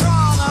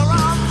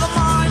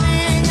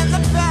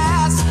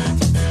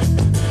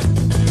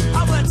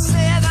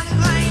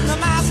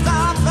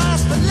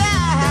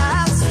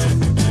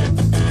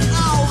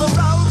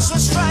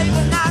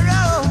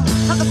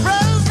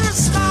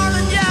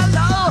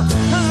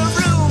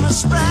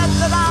 Spread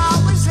that I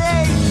was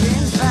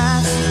aching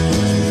fast.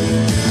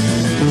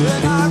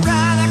 When I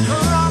ran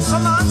across a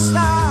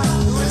monster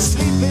who was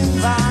sleeping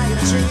by a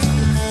tree,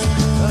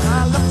 and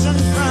I looked and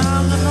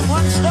frowned, and the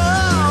monster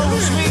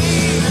was me.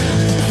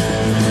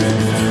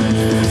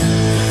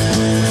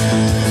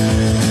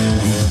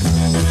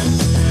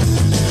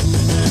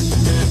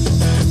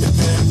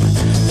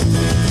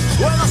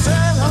 When I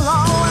say hello,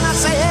 and I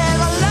say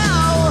hello,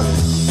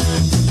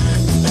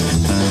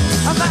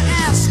 and I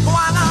ask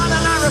why not,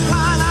 and I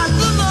reply.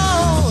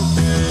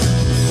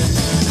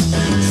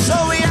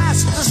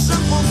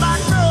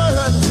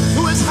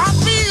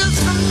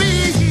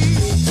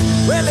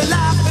 Well, he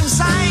laughed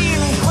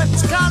insane and quit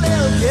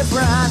Khalil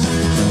Gibran.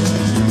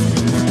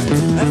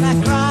 And I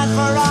cried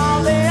for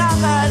all the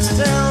others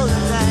till the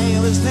day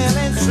was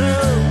nearly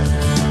through.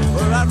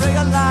 For I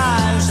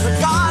realized that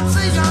God's a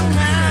young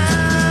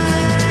man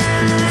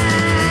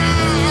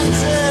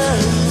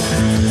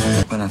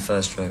too. When I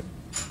first wrote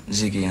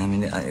Ziggy, I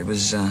mean, it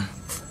was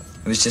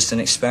just an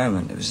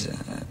experiment. It was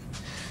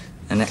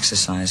an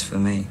exercise for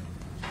me.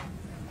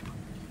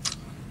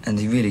 And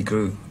he really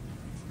grew.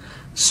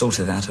 Sort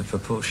of out of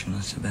proportion,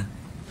 I suppose.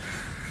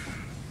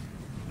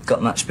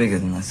 Got much bigger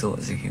than I thought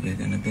Ziggy was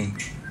going to be.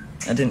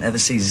 I didn't ever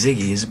see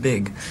Ziggy as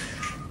big.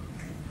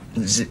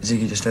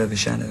 Ziggy just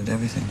overshadowed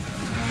everything.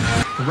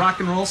 The rock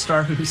and roll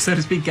star who, so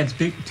to speak, gets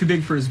too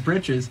big for his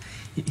britches,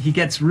 he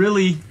gets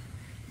really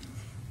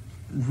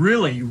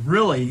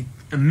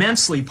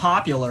immensely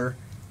popular,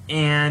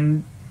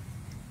 and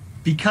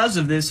because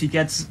of this he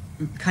gets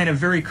kind of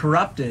very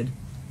corrupted,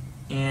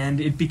 and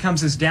it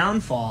becomes his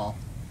downfall.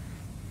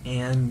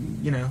 And,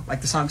 you know,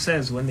 like the song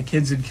says, when the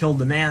kids had killed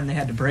the man, they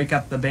had to break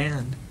up the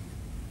band.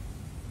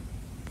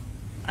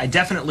 I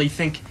definitely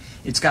think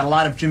it's got a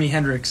lot of Jimi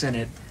Hendrix in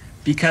it,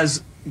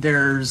 because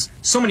there's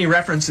so many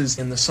references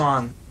in the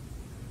song.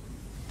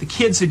 The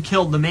kids had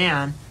killed the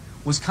man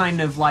was kind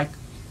of like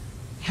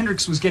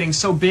Hendrix was getting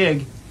so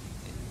big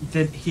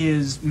that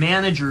his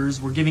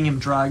managers were giving him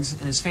drugs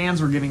and his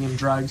fans were giving him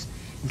drugs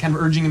and kind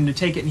of urging him to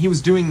take it, and he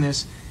was doing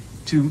this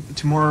to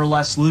more or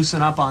less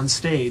loosen up on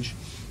stage.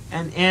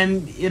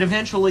 And it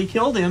eventually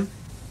killed him,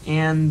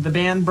 and the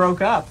band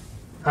broke up.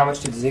 How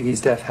much did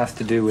Ziggy's death have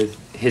to do with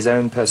his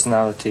own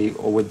personality,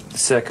 or with the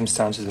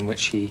circumstances in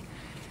which he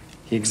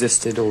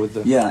existed, or with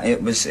the... Yeah,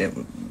 it was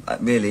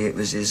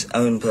his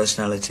own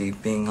personality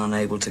being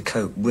unable to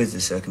cope with the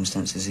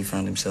circumstances he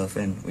found himself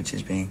in, which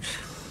is being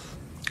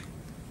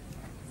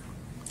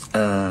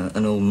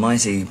an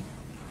almighty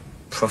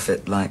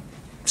prophet-like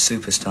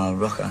superstar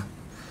rocker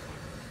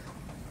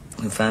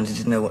who found he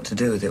didn't know what to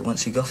do with it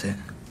once he got it.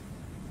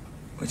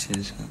 Which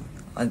is,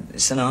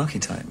 it's an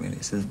archetype, really.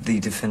 It's the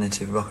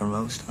definitive rock and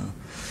roll star.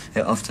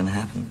 It often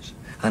happens,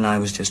 and I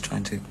was just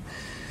trying to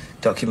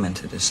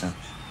document it as such.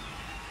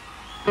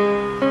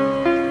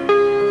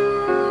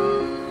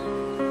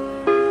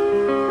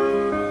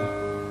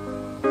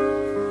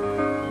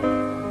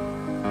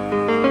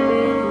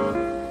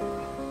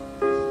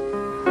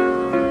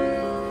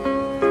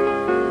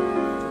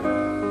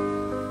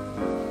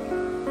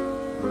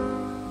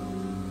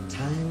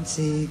 Time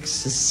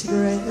takes a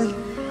cigarette,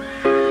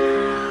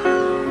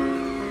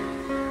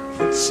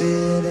 puts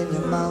it in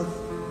your mouth.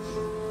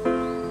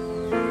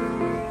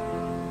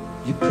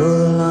 You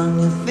pull on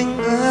your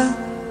finger,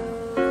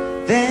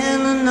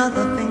 then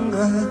another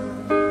finger,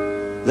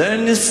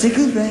 then the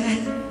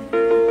cigarette.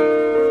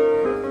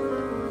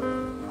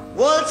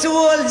 Wall to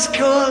wall is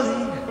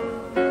calling,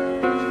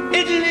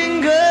 it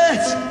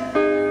lingers,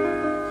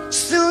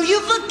 still you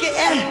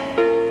forget.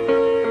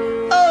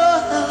 Oh,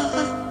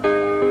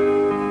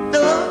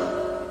 no,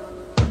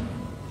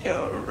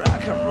 you're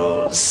rock and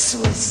roll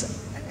suicide.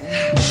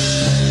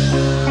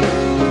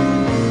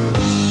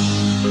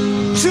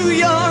 Too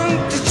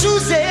young to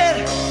choose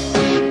it,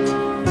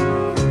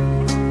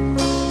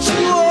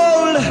 too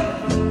old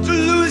to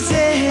lose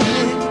it,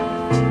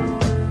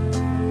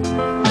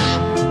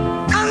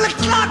 and the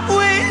clock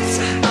waits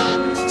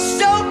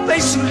so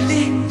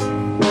patiently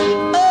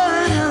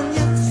on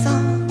your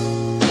thumb.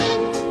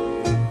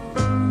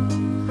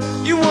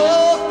 You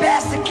walk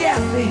past the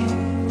cafe,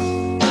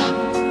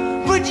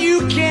 but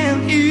you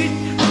can't hear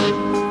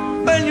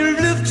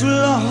too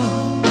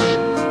long.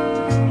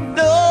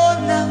 No,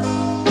 no,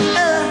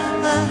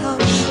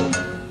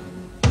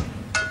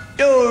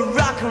 you're a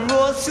rock and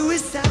roll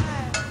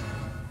suicide.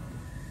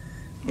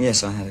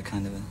 Yes, I had a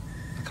kind of a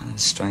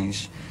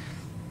strange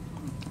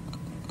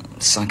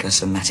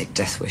psychosomatic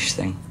death wish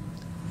thing,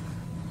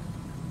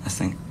 I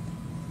think.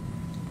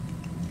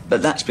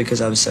 But that's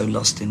because I was so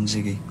lost in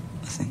Ziggy,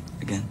 I think,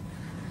 again.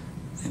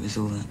 It was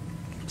all that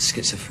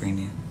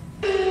schizophrenia.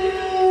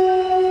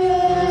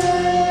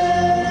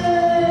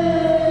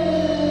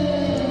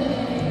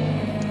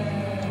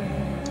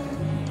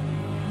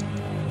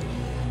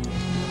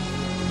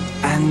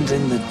 And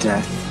in the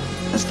death,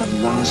 as the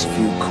last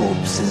few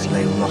corpses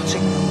lay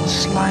rotting on the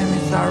slimy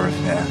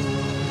thoroughfare,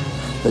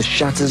 the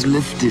shutters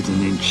lifted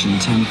an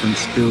ancient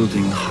temperance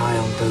building high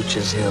on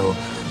Poacher's Hill,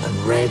 and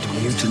red,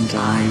 mutant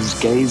eyes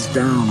gazed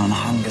down on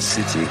Hunger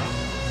City.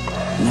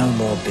 No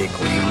more big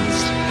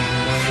wheels.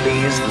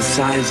 Fleas the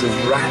size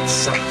of rats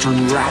sucked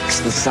on rats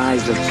the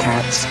size of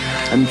cats,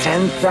 and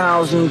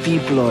 10,000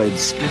 peoploids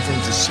split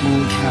into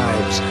small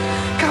tribes,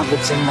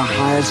 coveting the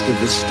highest of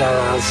the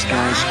sterile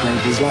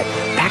skyscrapers like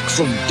packs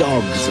of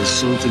dogs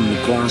assaulting the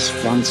glass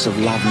fronts of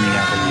Lovney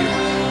Avenue,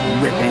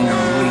 ripping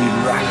and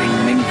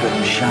re-wrapping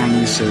Lincoln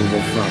shiny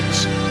silver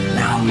fox,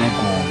 now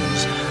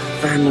leghorns,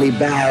 family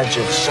badge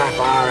of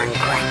sapphire and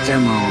cracked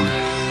emerald.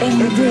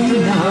 Any day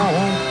now,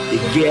 you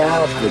gear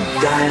up for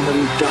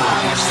diamond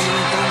dogs.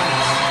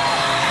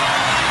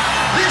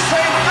 This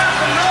ain't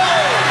nothing, no!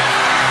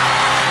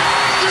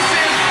 This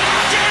is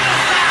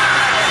genocide!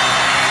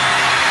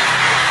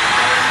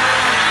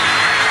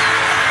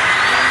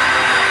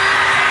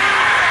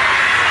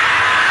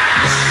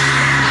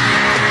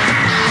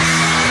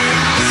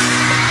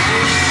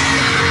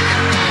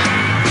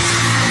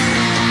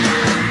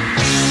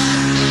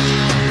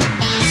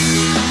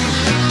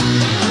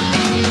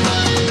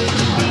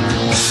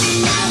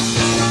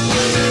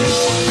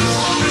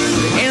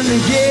 In the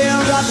year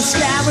of the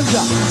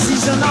scavenger,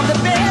 season of the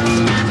bed,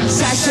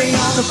 sachet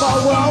on the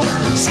boardwalk,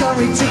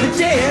 scurry to the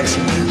ditch.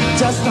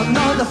 Just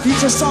another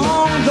future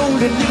song,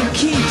 lonely little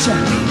kid.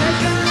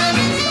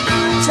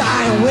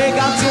 Try and wake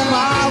up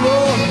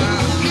tomorrow.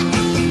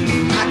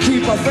 I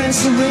keep my friends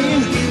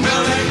serene.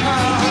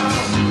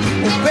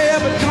 Oh,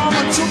 baby, come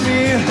on to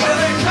me.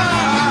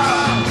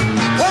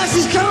 Well,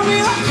 she's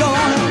coming, I'm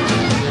gone.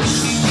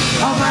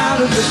 I'm out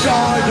of the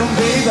garden,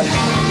 baby.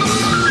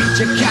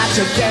 You catch a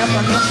death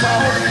on the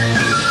phone.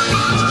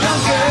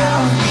 Young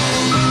girl,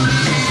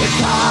 they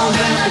call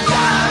them the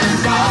diamond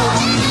dog.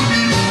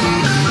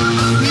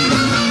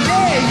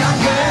 Hey, young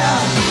girl,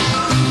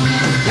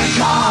 they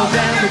call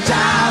them the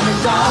diamond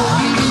dog.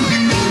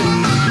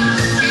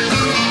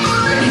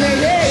 Hey,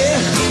 hey,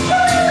 they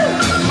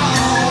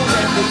call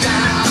them the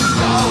diamond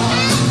dog.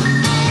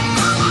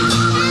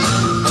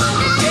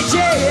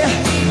 Yeah, yeah,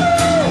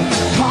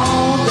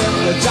 call them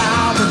the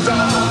diamond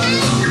dog.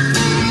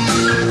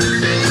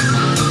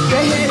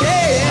 Hey, hey,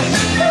 hey,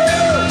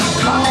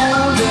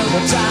 call them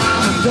the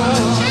diamond dog.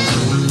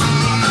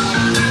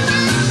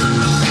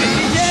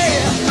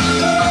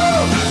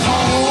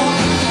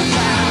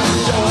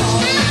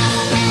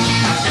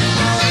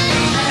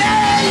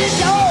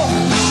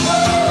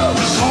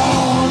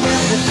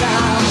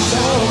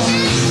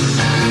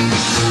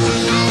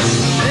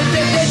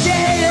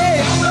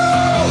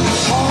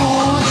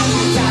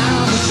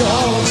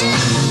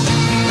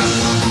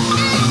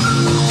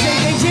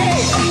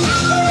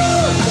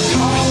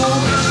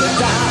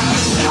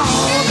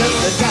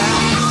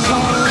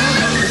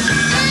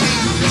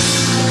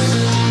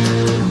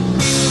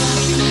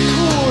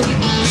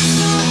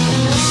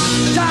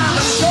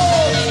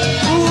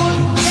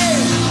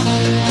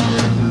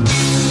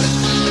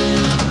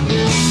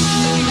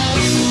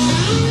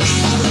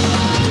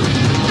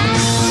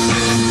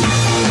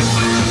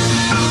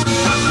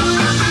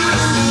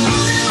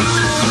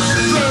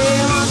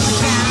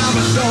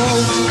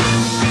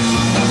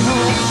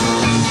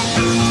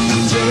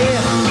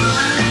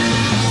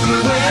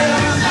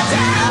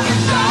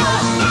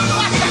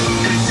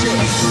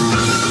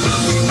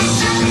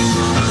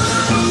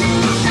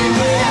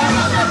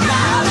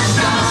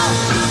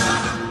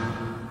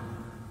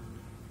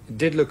 It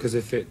did look as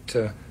if it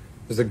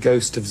was the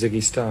ghost of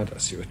Ziggy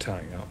Stardust you were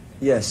tying up.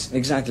 Yes,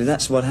 exactly.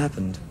 That's what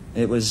happened.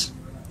 It was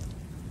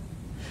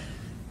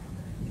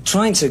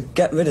trying to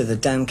get rid of the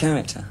damn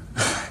character.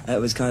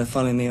 It was kind of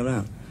following me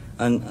around,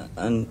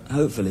 and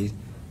hopefully,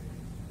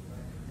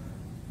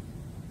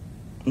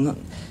 not.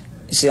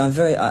 You see, I'm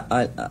very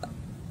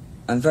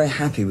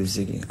happy with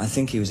Ziggy. I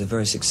think he was a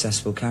very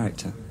successful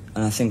character,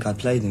 and I think I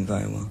played him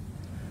very well.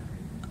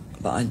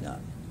 But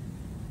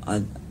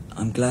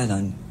I'm glad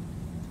I'm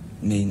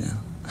me now.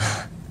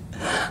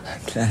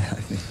 I'm glad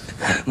I'm me.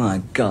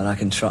 My God, I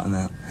can trot him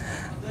out.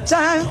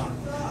 Time,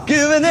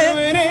 giving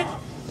it,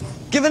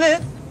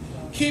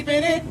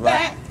 keeping it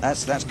back.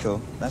 That's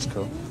cool. That's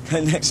cool.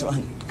 Next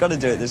one. Got to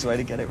do it this way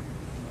to get it.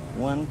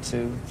 1,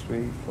 2,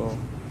 3, 4.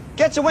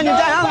 Get you when you're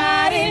down.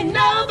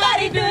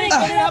 Nobody doing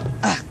it up.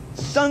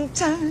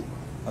 Sometime.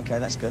 Okay,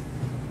 that's good.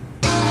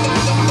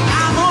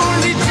 I'm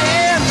only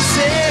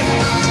dancing.